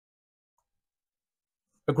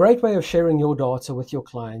A great way of sharing your data with your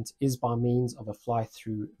client is by means of a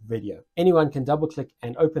fly-through video. Anyone can double-click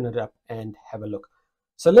and open it up and have a look.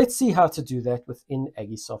 So let's see how to do that within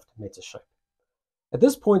Agisoft Metashape. At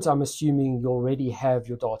this point, I'm assuming you already have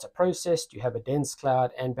your data processed, you have a dense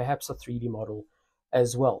cloud, and perhaps a 3D model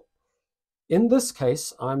as well. In this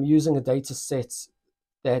case, I'm using a data set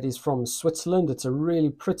that is from Switzerland. It's a really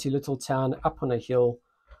pretty little town up on a hill.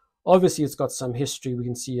 Obviously, it's got some history. We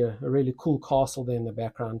can see a really cool castle there in the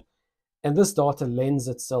background. And this data lends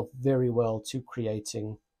itself very well to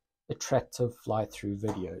creating attractive fly-through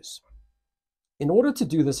videos. In order to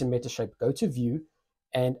do this in Metashape, go to View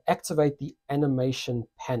and activate the animation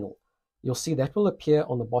panel. You'll see that will appear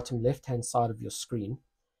on the bottom left-hand side of your screen.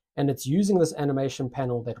 And it's using this animation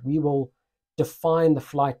panel that we will define the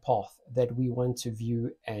flight path that we want to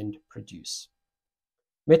view and produce.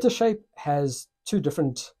 Metashape has two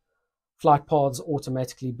different flight paths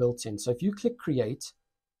automatically built in. So if you click Create,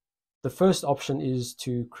 the first option is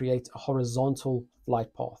to create a horizontal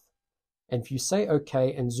flight path. And if you say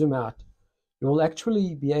OK and zoom out, you will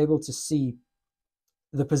actually be able to see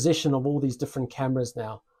the position of all these different cameras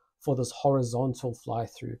now for this horizontal fly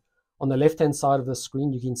through. On the left-hand side of the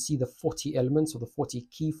screen, you can see the 40 elements or the 40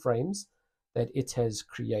 keyframes that it has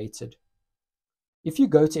created. If you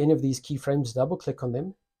go to any of these keyframes, double click on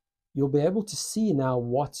them, you'll be able to see now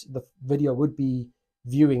what the video would be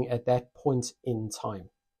viewing at that point in time.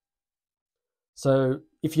 So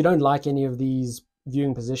if you don't like any of these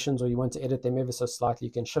viewing positions or you want to edit them ever so slightly,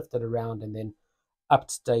 you can shift it around and then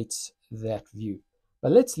update that view.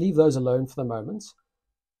 But let's leave those alone for the moment.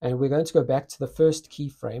 And we're going to go back to the first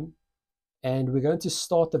keyframe and we're going to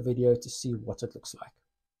start the video to see what it looks like.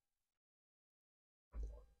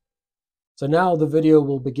 So now the video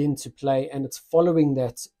will begin to play and it's following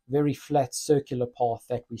that very flat circular path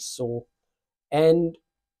that we saw. And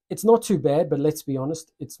it's not too bad, but let's be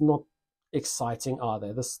honest, it's not exciting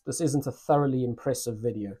either. This isn't a thoroughly impressive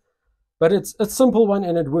video, but it's a simple one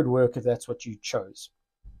and it would work if that's what you chose.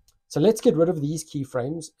 So let's get rid of these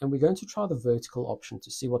keyframes and we're going to try the vertical option to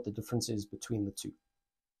see what the difference is between the two.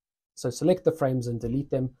 So select the frames and delete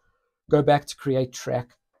them, go back to create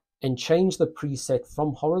track and change the preset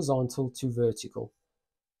from horizontal to vertical.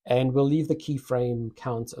 And we'll leave the keyframe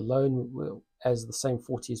count alone as the same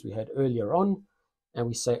 40 as we had earlier on. And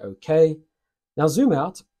we say OK. Now zoom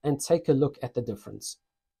out and take a look at the difference.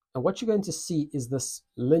 And what you're going to see is this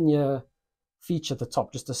linear feature at the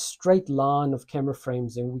top, just a straight line of camera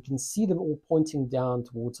frames, and we can see them all pointing down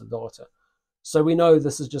towards the data. So we know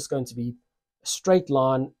this is just going to be a straight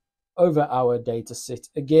line over our data set.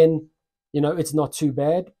 Again, you know, it's not too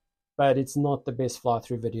bad, but it's not the best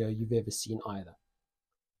fly-through video you've ever seen either.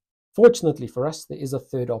 Fortunately for us, there is a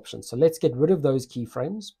third option. So let's get rid of those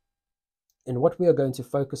keyframes. And what we are going to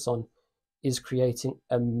focus on is creating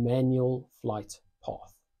a manual flight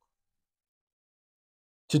path.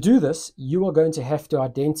 To do this, you are going to have to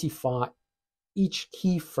identify each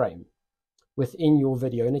keyframe within your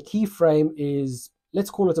video. And a keyframe is, let's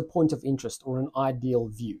call it a point of interest or an ideal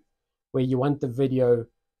view, where you want the video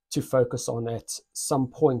to focus on at some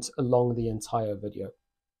point along the entire video.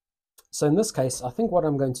 So in this case, I think what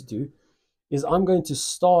I'm going to do is I'm going to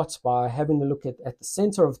start by having a look at the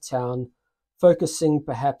center of town, focusing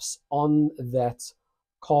perhaps on that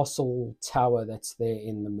castle tower that's there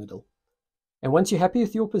in the middle. And once you're happy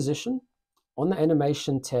with your position, on the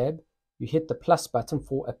animation tab, you hit the plus button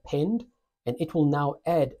for append, and it will now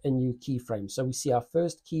add a new keyframe. So we see our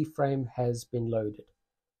first keyframe has been loaded.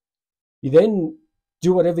 You then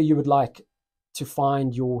do whatever you would like to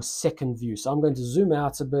find your second view. So I'm going to zoom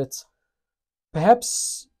out a bit.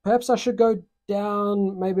 Perhaps I should go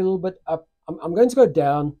down, maybe a little bit up. I'm going to go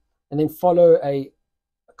down and then follow a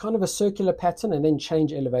kind of a circular pattern and then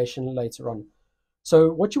change elevation later on.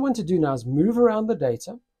 So what you want to do now is move around the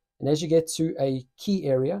data, and as you get to a key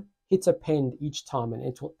area, hit append each time and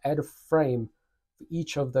it will add a frame for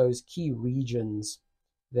each of those key regions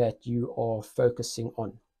that you are focusing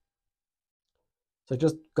on. So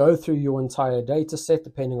just go through your entire data set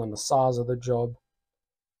depending on the size of the job,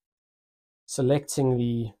 selecting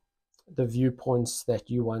the viewpoints that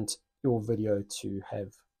you want your video to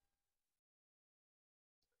have.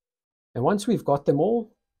 And once we've got them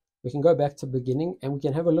all, we can go back to the beginning and we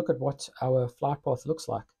can have a look at what our flight path looks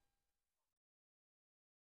like.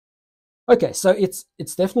 Okay, so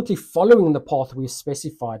it's definitely following the path we've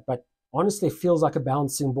specified, but honestly it feels like a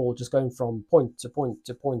bouncing ball just going from point to point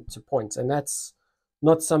to point to point, and that's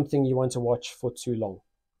not something you want to watch for too long.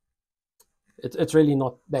 It's really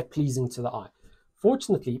not that pleasing to the eye.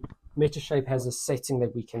 Fortunately, Metashape has a setting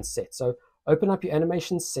that we can set. So open up your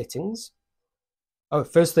animation settings, Oh,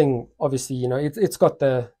 first thing, obviously, it's got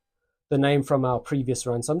the name from our previous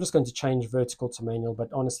run. So I'm just going to change vertical to manual, but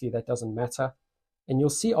honestly, that doesn't matter. And you'll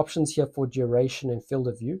see options here for duration and field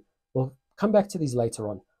of view. We'll come back to these later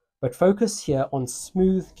on, but focus here on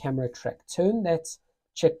smooth camera track. Turn that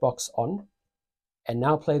checkbox on and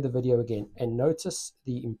now play the video again and notice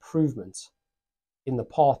the improvement in the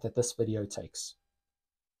path that this video takes.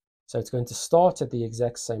 So it's going to start at the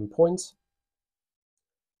exact same point,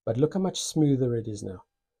 but look how much smoother it is now.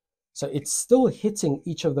 So it's still hitting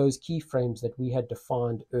each of those keyframes that we had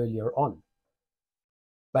defined earlier on,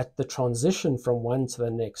 but the transition from one to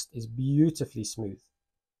the next is beautifully smooth.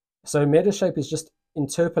 So Metashape is just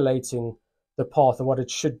interpolating the path of what it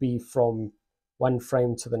should be from one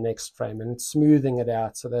frame to the next frame, and it's smoothing it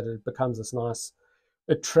out so that it becomes this nice,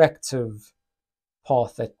 attractive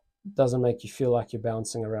path that doesn't make you feel like you're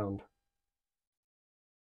bouncing around.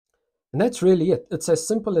 And that's really it. It's as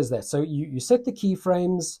simple as that. So you set the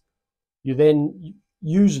keyframes.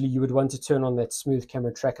 Usually you would want to turn on that smooth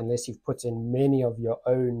camera track unless you've put in many of your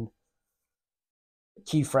own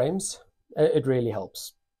keyframes. It really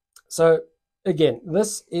helps. So again,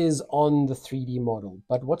 this is on the 3D model,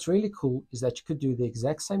 but what's really cool is that you could do the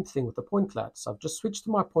exact same thing with the point cloud. So I've just switched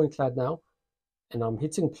to my point cloud now, and I'm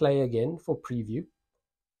hitting play again for preview.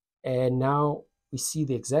 And now we see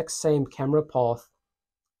the exact same camera path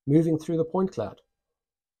moving through the point cloud.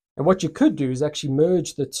 And what you could do is actually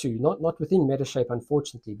merge the two, not within Metashape,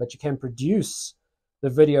 unfortunately, but you can produce the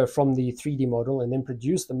video from the 3D model and then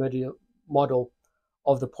produce the model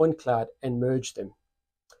of the point cloud and merge them.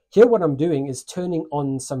 Here what I'm doing is turning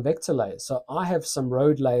on some vector layers. So I have some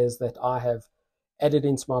road layers that I have added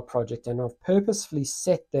into my project, and I've purposefully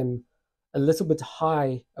set them a little bit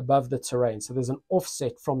high above the terrain. So there's an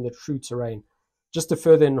offset from the true terrain just to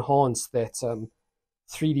further enhance that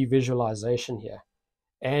 3D visualization here.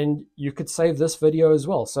 And you could save this video as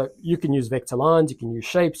well. So you can use vector lines, you can use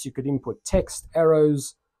shapes, you could input text,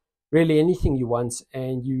 arrows, really anything you want,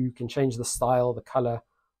 and you can change the style, the color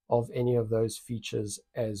of any of those features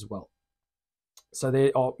as well. So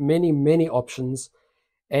there are many, many options.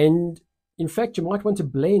 And in fact, you might want to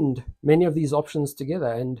blend many of these options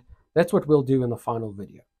together, and that's what we'll do in the final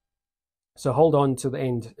video. So hold on to the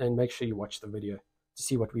end and make sure you watch the video to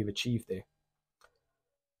see what we've achieved there.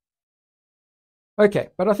 Okay,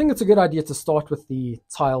 but I think it's a good idea to start with the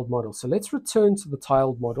tiled model. So let's return to the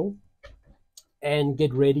tiled model and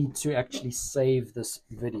get ready to actually save this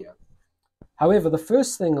video. However, the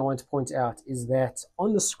first thing I want to point out is that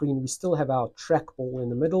on the screen, we still have our trackball in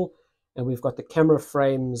the middle, and we've got the camera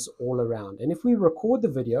frames all around. And if we record the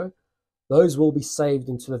video, those will be saved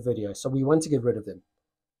into the video. So we want to get rid of them.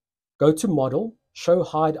 Go to Model, Show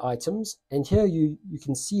Hide Items, and here you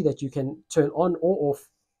can see that you can turn on or off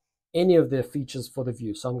any of the features for the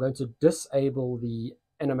view. So I'm going to disable the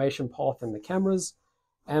animation path in the cameras,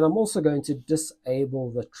 and I'm also going to disable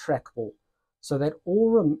the trackball, so that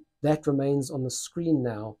all that remains on the screen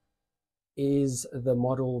now is the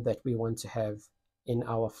model that we want to have in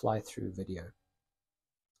our fly-through video.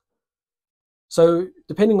 So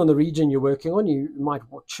depending on the region you're working on, you might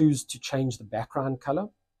choose to change the background color.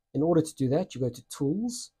 In order to do that, you go to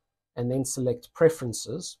Tools and then select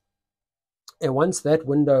Preferences. And once that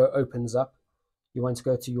window opens up, you want to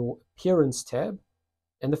go to your Appearance tab,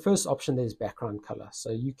 and the first option there is background color.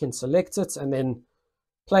 So you can select it and then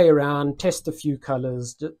play around, test a few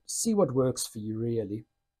colors, see what works for you really.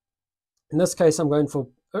 In this case, I'm going for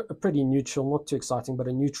a pretty neutral, not too exciting, but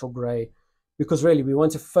a neutral gray, because really we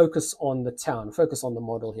want to focus on the town, focus on the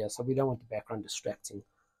model here, so we don't want the background distracting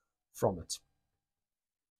from it.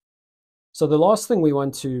 So the last thing we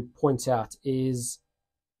want to point out is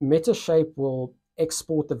Metashape will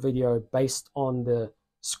export the video based on the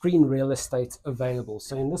screen real estate available.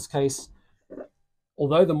 So in this case,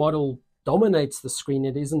 although the model dominates the screen,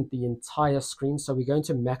 it isn't the entire screen, so we're going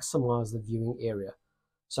to maximize the viewing area.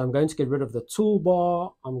 So I'm going to get rid of the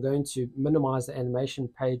toolbar. I'm going to minimize the animation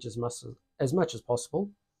page as much as possible.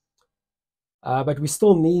 But we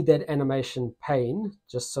still need that animation pane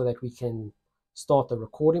just so that we can start the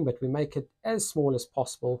recording, but we make it as small as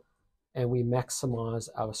possible and we maximize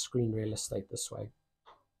our screen real estate this way.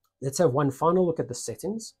 Let's have one final look at the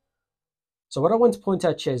settings. So what I want to point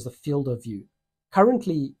out here is the field of view.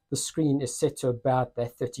 Currently, the screen is set to about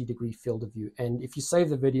that 30-degree field of view. And if you save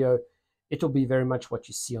the video, it'll be very much what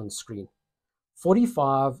you see on screen.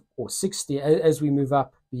 45 or 60, as we move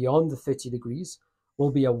up beyond the 30 degrees,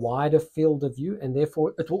 will be a wider field of view, and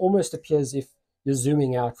therefore it will almost appear as if you're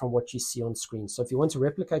zooming out from what you see on screen. So if you want to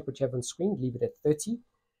replicate what you have on screen, leave it at 30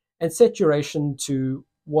 and set duration to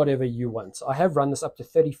whatever you want. I have run this up to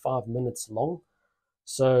 35 minutes long.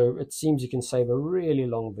 So it seems you can save a really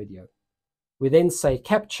long video. We then say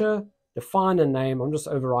capture, define a name. I'm just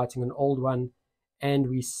overwriting an old one, and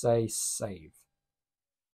we say save.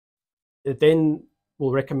 It then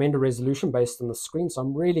will recommend a resolution based on the screen. So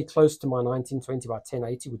I'm really close to my 1920 by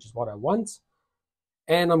 1080, which is what I want.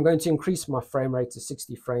 And I'm going to increase my frame rate to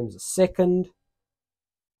 60 frames a second.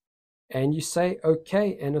 And you say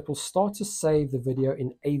OK, and it will start to save the video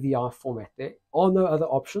in AVI format. There are no other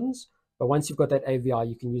options, but once you've got that AVI,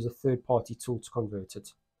 you can use a third-party tool to convert it.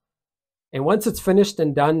 And once it's finished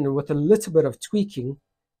and done, and with a little bit of tweaking,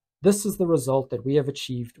 this is the result that we have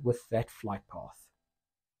achieved with that flight path.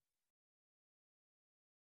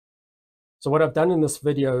 So what I've done in this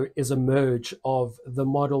video is a merge of the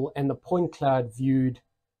model and the point cloud viewed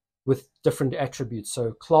with different attributes.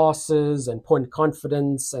 So classes and point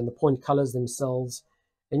confidence and the point colors themselves.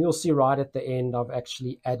 And you'll see right at the end, I've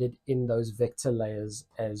actually added in those vector layers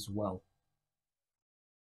as well.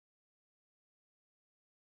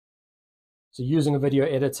 So using a video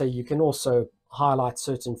editor, you can also highlight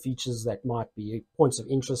certain features that might be points of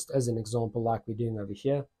interest, as an example, like we're doing over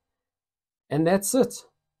here. And that's it.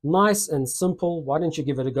 Nice and simple. Why don't you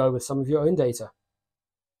give it a go with some of your own data?